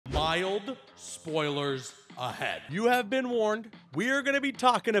mild spoilers ahead. You have been warned. We are going to be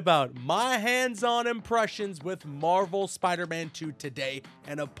talking about my hands-on impressions with Marvel Spider-Man 2 today,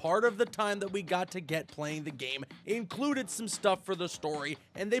 and a part of the time that we got to get playing the game included some stuff for the story,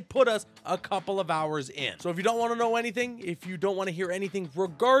 and they put us a couple of hours in. So if you don't want to know anything, if you don't want to hear anything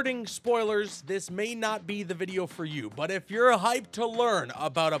regarding spoilers, this may not be the video for you. But if you're hyped to learn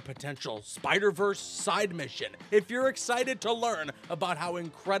about a potential Spider-Verse side mission, if you're excited to learn about how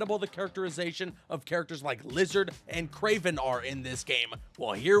incredible the characterization of characters like Lizard and Kraven are in this game,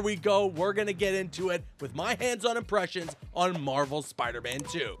 well, here we go. We're gonna get into it with my hands-on impressions on Marvel Spider-Man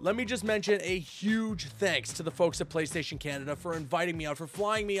 2. Let me just mention a huge thanks to the folks at PlayStation Canada for inviting me out, for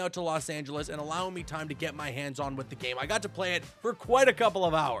flying me out to Los Angeles and allowing me time to get my hands on with the game. I got to play it for quite a couple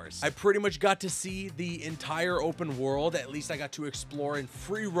of hours. I pretty much got to see the entire open world. At least I got to explore and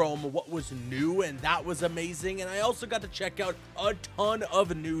free roam what was new, and that was amazing. And I also got to check out a ton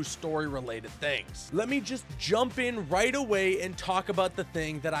of new story-related things. Let me just jump in right away and talk about the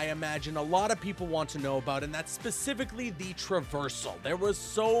thing that I imagine a lot of people want to know about, and that's specifically the traversal. There was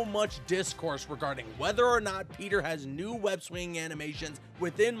so much discourse regarding whether or not Peter has new web-swinging animations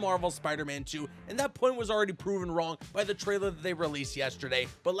within Marvel Spider-Man 2, and that point was already proven wrong by the trailer that they released yesterday.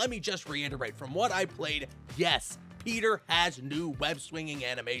 But let me just reiterate, from what I played, yes, Peter has new web-swinging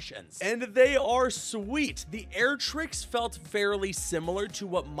animations, and they are sweet. The air tricks felt fairly similar to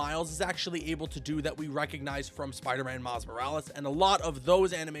what Miles is actually able to do that we recognize from Spider-Man Miles Morales, and a lot of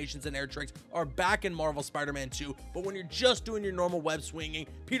those animations and air tricks are back in Marvel Spider-Man 2, but when you're just doing your normal web-swinging,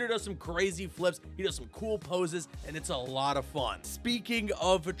 Peter does some crazy flips, he does some cool poses, and it's a lot of fun. Speaking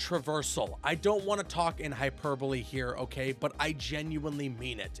of traversal, I don't want to talk in hyperbole here, okay, but I genuinely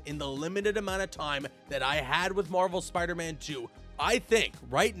mean it. In the limited amount of time that I had with Marvel Spider-Man 2, I think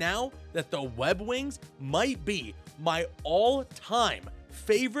right now that the web wings might be my all-time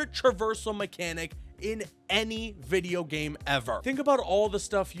favorite traversal mechanic in any video game ever. Think about all the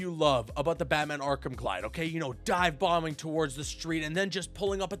stuff you love about the Batman Arkham Glide, okay? You know, dive bombing towards the street and then just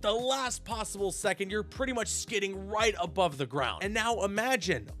pulling up at the last possible second. You're pretty much skidding right above the ground. And now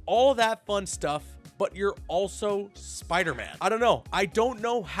imagine all that fun stuff, but you're also Spider-Man. I don't know. I don't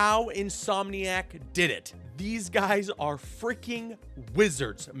know how Insomniac did it. These guys are freaking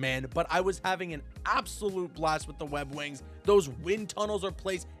wizards, man, but I was having an absolute blast with the web wings. Those wind tunnels are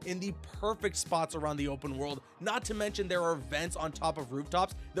placed in the perfect spots around the open world. Not to mention there are vents on top of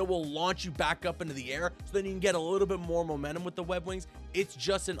rooftops that will launch you back up into the air, so then you can get a little bit more momentum with the web wings. It's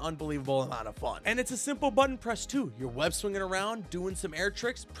just an unbelievable amount of fun. And it's a simple button press too. You're web swinging around, doing some air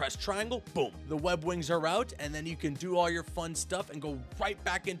tricks, press triangle, boom. The web wings are out, and then you can do all your fun stuff and go right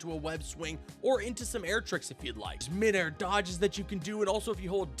back into a web swing or into some air tricks if you'd like. There's mid-air dodges that you can do, and also if you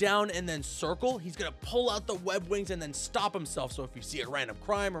hold down and then circle, he's gonna pull out the web wings and then stop himself. So if you see a random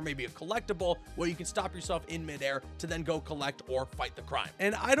crime or maybe a collectible, well, you can stop yourself in midair to then go collect or fight the crime.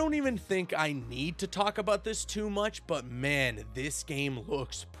 And I don't even think I need to talk about this too much, but man, this game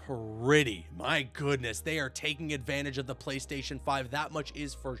looks pretty. My goodness, they are taking advantage of the PlayStation 5. That much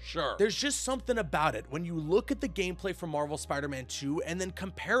is for sure. There's just something about it when you look at the gameplay from Marvel Spider-Man 2 and then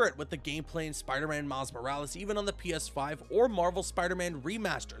compare it with the gameplay in Spider-Man Miles Morales, even on the PS5 or Marvel Spider-Man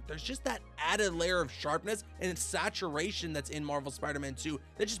Remastered. There's just that added layer of sharpness and saturation that's in Marvel Spider-Man 2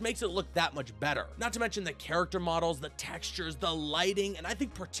 that just makes it look that much better. Not to mention the character models, the textures, the lighting, and I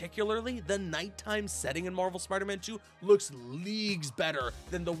think particularly the nighttime setting in Marvel Spider-Man 2 looks leagues better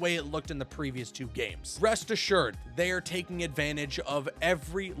than the way it looked in the previous two games. Rest assured, they are taking advantage of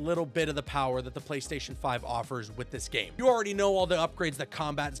every little bit of the power that the PlayStation 5 offers with this game. You already know all the upgrades that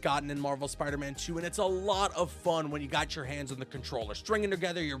combat's gotten in Marvel Spider-Man 2, and it's a lot of fun when you got your hands on the controller, stringing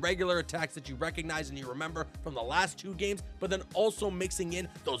together your regular attacks that you recognize and you remember from the last two games, but then also mixing in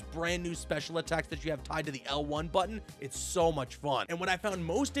those brand new special attacks that you have tied to the L1 button. It's so much fun. And what I found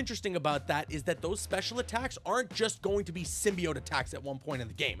most interesting about that is that those special attacks aren't just going to be symbiote attacks at one point in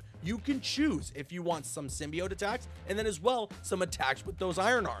the game. You can choose if you want some symbiote attacks and then as well some attacks with those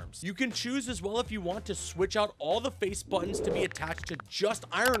iron arms. You can choose as well if you want to switch out all the face buttons to be attached to just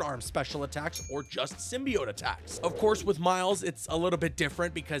iron arm special attacks or just symbiote attacks. Of course, with Miles, it's a little bit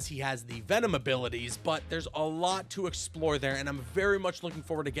different because he has the Venom abilities, but there's a lot to explore there, and I'm very much looking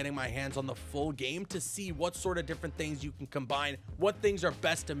forward to getting my hands on the full game to see what sort of different things you can combine, what things are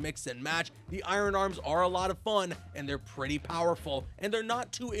best to mix and match. The iron arms are a lot of fun, and they're pretty powerful, and they're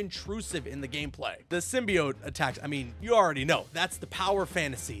not too intrusive in the gameplay. The symbiote attacks, I mean, you already know, that's the power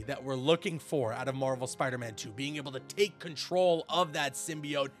fantasy that we're looking for out of Marvel Spider-Man 2, being able to take control of that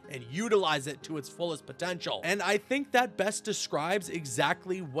symbiote and utilize it to its fullest potential. And I think that best describes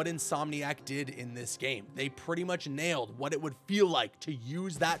exactly what Insomniac did in this game. They pretty much nailed what it would feel like to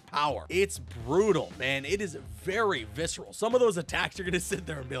use that power. It's brutal, man. It is very visceral. Some of those attacks, you're gonna sit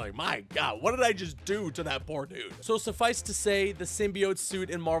there and be like, my God, what did I just do to that poor dude? So suffice to say, the symbiote suit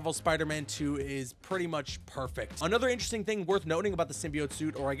in Marvel Spider-Man 2 is pretty much perfect. Another interesting thing worth noting about the symbiote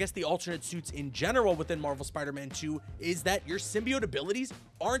suit, or I guess the alternate suits in general within Marvel Spider-Man 2, is that your symbiote abilities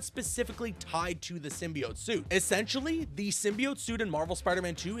aren't specifically tied to the symbiote suit. Essentially, the symbiote suit in Marvel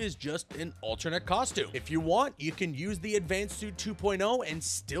Spider-Man 2 is just an alternate costume. If you want, you can use the Advanced Suit 2.0 and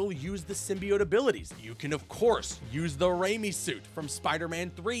still use the symbiote abilities. You can, of course, use the Raimi suit from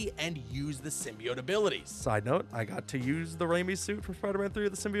Spider-Man 3 and use the symbiote abilities. Side note, I got to use the Raimi suit from Spider-Man 3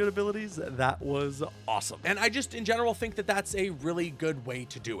 with the symbiote abilities. That was awesome. And I just, in general, think that that's a really good way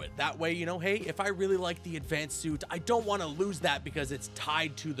to do it. That way, you know, hey, if I really like the Advanced Suit, I don't want to lose that because it's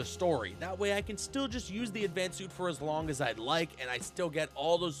tied to the story. That way, I can still just use the Advanced Suit for as long as I'd like, and I still get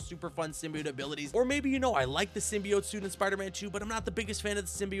all those super fun symbiote abilities. Or maybe, you know, I like the symbiote suit in Spider-Man 2, but I'm not the biggest fan of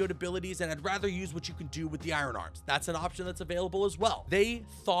the symbiote abilities, and I'd rather use what you can do with the Iron Arms. That's an option that's available as well. They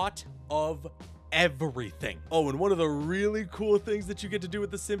thought of everything. Oh, and one of the really cool things that you get to do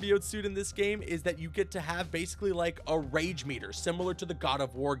with the symbiote suit in this game is that you get to have basically like a rage meter, similar to the God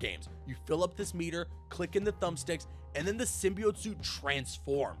of War games. You fill up this meter, click in the thumbsticks, and then the symbiote suit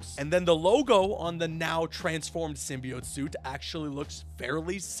transforms. And then the logo on the now transformed symbiote suit actually looks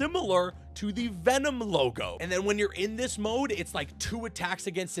fairly similar to the Venom logo. And then when you're in this mode, it's like 2 attacks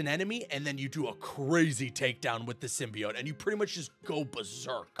against an enemy, and then you do a crazy takedown with the symbiote, and you pretty much just go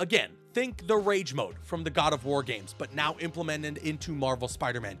berserk. Again, think the rage mode from the God of War games, but now implemented into Marvel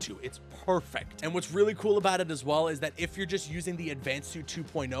Spider-Man 2. It's perfect. And what's really cool about it as well is that if you're just using the Advanced Suit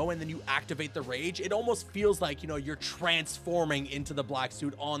 2.0 and then you activate the rage, it almost feels like, you know, you're transforming into the black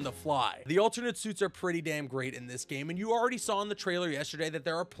suit on the fly. The alternate suits are pretty damn great in this game, and you already saw in the trailer yesterday that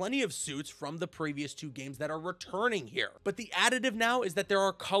there are plenty of suits from the previous 2 games that are returning here. But the additive now is that there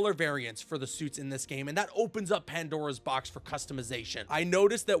are color variants for the suits in this game, and that opens up Pandora's box for customization. I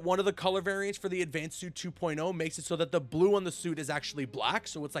noticed that one of the color variants for the Advanced Suit 2.0 makes it so that the blue on the suit is actually black,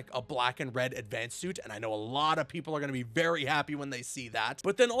 so it's like a black and red Advanced Suit, and I know a lot of people are going to be very happy when they see that.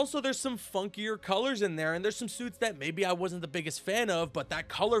 But then also there's some funkier colors in there, and there's some suits that maybe I wasn't the biggest fan of, but that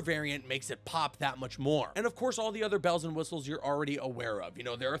color variant makes it pop that much more. And of course, all the other bells and whistles you're already aware of. You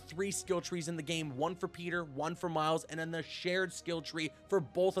know, there are 3 skill trees in the game, 1 for Peter, 1 for Miles, and then the shared skill tree for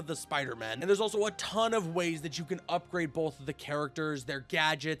both of the Spider-Men. And there's also a ton of ways that you can upgrade both of the characters, their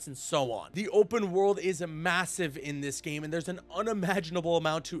gadgets, and so on. The open world is massive in this game, and there's an unimaginable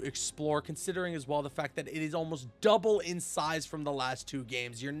amount to explore, considering as well the fact that it is almost double in size from the last 2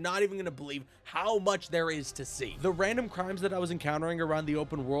 games. You're not even going to believe how much there is to see. The random crimes that I was encountering around the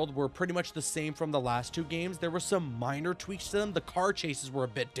open world were pretty much the same from the last 2 games. There were some minor tweaks to them. The car chases were a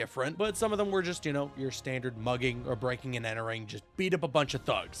bit different, but some of them were just, you know, your standard mugging or breaking and entering, just beat up a bunch of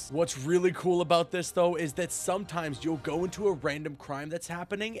thugs. What's really cool about this though is that sometimes you'll go into a random crime that's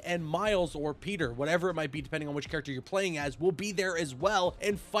happening and Miles or Peter, whatever it might be depending on which character you're playing as, will be there as well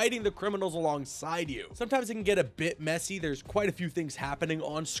and fighting the criminals alongside you. Sometimes it can get a bit messy. There's quite a few things happening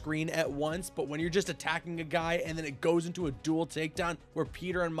on screen at once, but when you're just attacking a guy and then it goes into a dual takedown where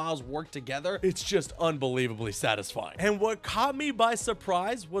Peter and Miles work together, it's just unbelievably satisfying. And what caught me by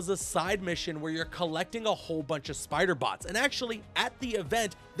surprise was a side mission where you're collecting a whole bunch of spider bots. And actually at the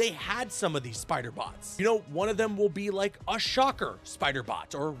event, they had some of these spider bots. You know, one of them will be like a Shocker spider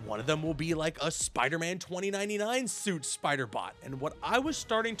bot, or one of them will be like a Spider-Man 2099 suit spider bot. And what I was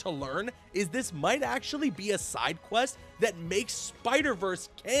starting to learn is this might actually be a side quest that makes Spider-Verse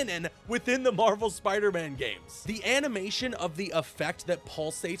canon within the Marvel Spider-Man games. The animation of the effect that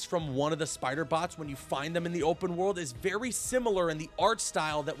pulsates from one of the spider bots when you find them in the open world is very similar in the art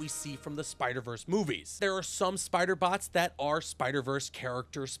style that we see from the Spider-Verse movies. There are some spider bots that are Spider-Verse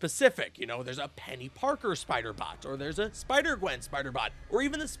character specific. You know, there's a Penny Parker spider bot, or there's a Spider-Gwen spider bot, or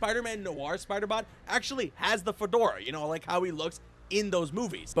even the Spider-Man Noir spider bot actually has the fedora, you know, like how he looks in those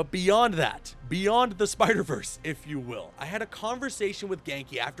movies. But beyond that, beyond the Spider-Verse, if you will, I had a conversation with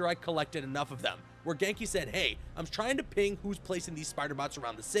Genki after I collected enough of them. where Genki said, hey, I'm trying to ping who's placing these spider bots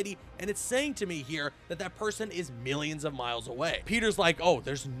around the city, and it's saying to me here that that person is millions of miles away. Peter's like, oh,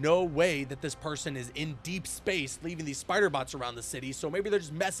 there's no way that this person is in deep space leaving these spider bots around the city, so maybe they're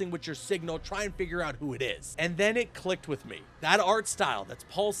just messing with your signal. Try and figure out who it is. And then it clicked with me. That art style that's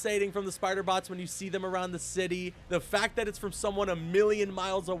pulsating from the spider bots when you see them around the city, the fact that it's from someone a million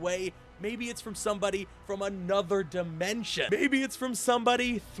miles away, maybe it's from somebody from another dimension. Maybe it's from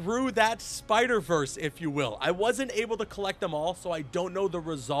somebody through that Spider-Verse, if you will. I wasn't able to collect them all, so I don't know the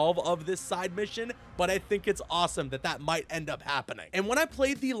resolve of this side mission, but I think it's awesome that that might end up happening. And when I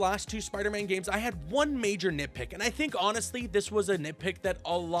played the last two Spider-Man games, I had one major nitpick, and I think honestly, this was a nitpick that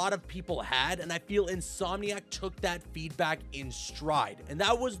a lot of people had, and I feel Insomniac took that feedback in stride, and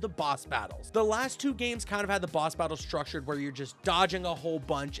that was the boss battles. The last two games kind of had the boss battle structured where you're just dodging a whole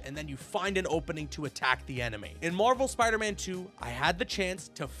bunch, and then you find an opening to attack the enemy. In Marvel Spider-Man 2, I had the chance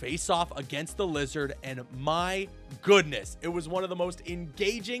to face off against the Lizard, and my goodness, it was one of the most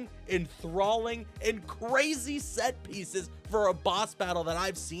engaging, enthralling, and crazy set pieces for a boss battle that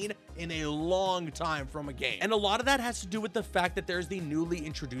I've seen in a long time from a game. And a lot of that has to do with the fact that there's the newly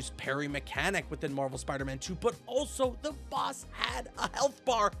introduced parry mechanic within Marvel Spider-Man 2, but also the boss had a health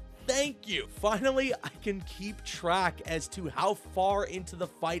bar. Thank you. Finally, I can keep track as to how far into the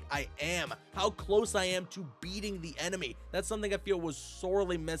fight I am, how close I am to beating the enemy. That's something I feel was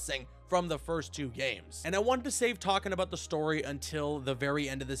sorely missing from the first two games. And I wanted to save talking about the story until the very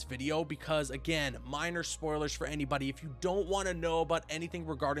end of this video because, again, minor spoilers for anybody. If you don't want to know about anything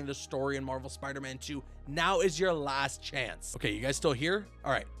regarding the story in Marvel Spider-Man 2, now is your last chance. Okay, you guys still here?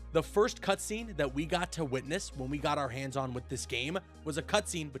 All right. The first cutscene that we got to witness when we got our hands on with this game was a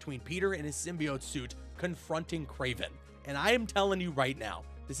cutscene between Peter and his symbiote suit confronting Kraven. And I am telling you right now,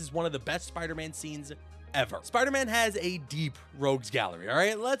 this is one of the best Spider-Man scenes ever. Spider-Man has a deep rogues gallery, all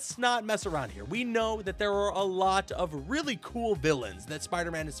right? Let's not mess around here. We know that there are a lot of really cool villains that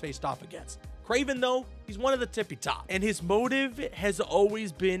Spider-Man has faced off against. Kraven, though, he's one of the tippy top, and his motive has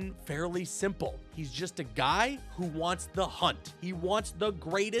always been fairly simple. He's just a guy who wants the hunt. He wants the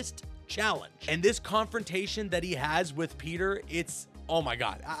greatest challenge. And this confrontation that he has with Peter, it's, oh my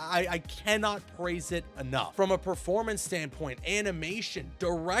God, I cannot praise it enough. From a performance standpoint, animation,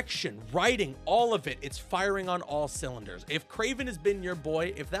 direction, writing, all of it, it's firing on all cylinders. If Kraven has been your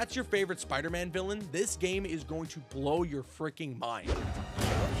boy, if that's your favorite Spider-Man villain, this game is going to blow your freaking mind.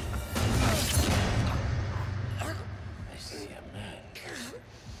 I see a man.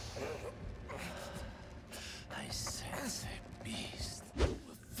 I sense a beast. We'll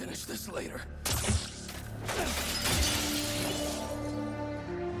finish this later.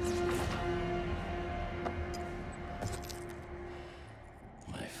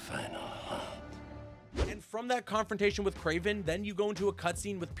 My final hunt. And from that confrontation with Kraven, then you go into a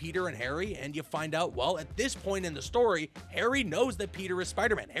cutscene with Peter and Harry, and you find out, well, at this point in the story, Harry knows that Peter is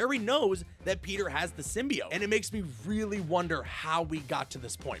Spider-Man. Harry knows that Peter has the symbiote. And it makes me really wonder how we got to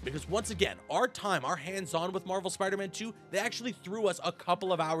this point. Because once again, our hands-on with Marvel Spider-Man 2, they actually threw us a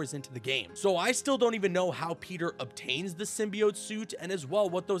couple of hours into the game. So I still don't even know how Peter obtains the symbiote suit, and as well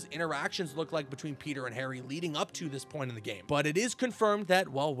what those interactions look like between Peter and Harry leading up to this point in the game. But it is confirmed that,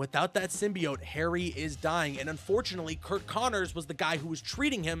 well, without that symbiote, Harry is dying. And unfortunately, Curt Connors was the guy who was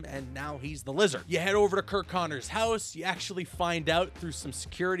treating him, and now he's the Lizard. You head over to Curt Connors' house, you actually find out through some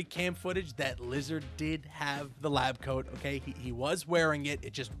security cam footage that Lizard did have the lab coat, okay? He was wearing it.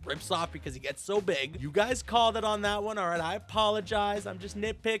 It just rips off because he gets so big. You guys called it on that one, all right? I apologize. I'm just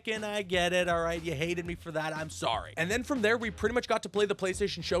nitpicking. I get it, all right? You hated me for that. I'm sorry. And then from there, we pretty much got to play the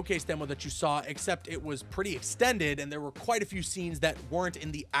PlayStation Showcase demo that you saw, except it was pretty extended, and there were quite a few scenes that weren't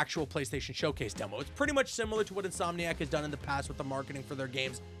in the actual PlayStation Showcase demo. It's pretty much similar to what Insomniac has done in the past with the marketing for their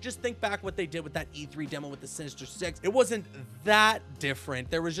games. Just think back what they did with that E3 demo with the Sinister Six. It wasn't that different.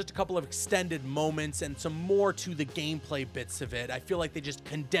 There was just a couple of extended moments and some more to the gameplay bits of it. I feel like they just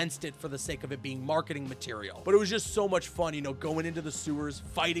condensed it for the sake of it being marketing material. But it was just so much fun, you know, going into the sewers,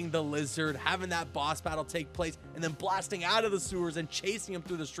 fighting the Lizard, having that boss battle take place, and then blasting out of the sewers and chasing him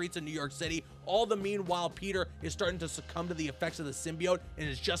through the streets of New York City. All the meanwhile, Peter is starting to succumb to the effects of the symbiote and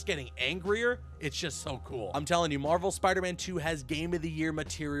is just getting angrier. It's just so cool. I'm telling you, Marvel Spider-Man 2 has Game of the Year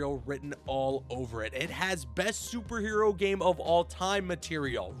material written all over it. It has best superhero game of all time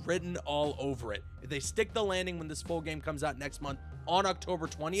material written all over it. If they stick the landing when this full game comes out next month on October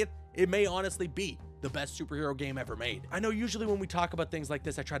 20th, it may honestly be the best superhero game ever made. I know usually when we talk about things like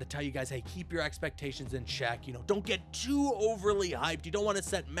this, I try to tell you guys, hey, keep your expectations in check. You know, don't get too overly hyped. You don't want to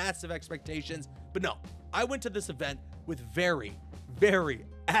set massive expectations. But no, I went to this event with very, very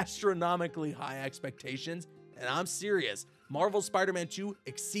astronomically high expectations, and I'm serious. Marvel's Spider-Man 2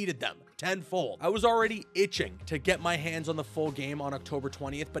 exceeded them tenfold. I was already itching to get my hands on the full game on October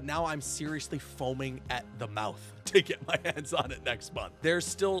 20th, but now I'm seriously foaming at the mouth to get my hands on it next month. There's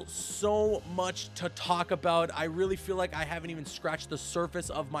still so much to talk about. I really feel like I haven't even scratched the surface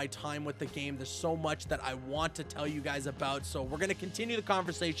of my time with the game. There's so much that I want to tell you guys about, so we're gonna continue the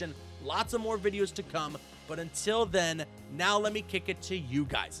conversation. Lots of more videos to come. But until then, now let me kick it to you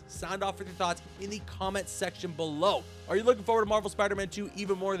guys. Sound off with your thoughts in the comment section below. Are you looking forward to Marvel Spider-Man 2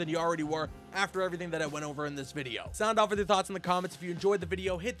 even more than you already were after everything that I went over in this video? Sound off with your thoughts in the comments. If you enjoyed the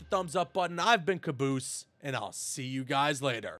video, hit the thumbs up button. I've been Caboose, and I'll see you guys later.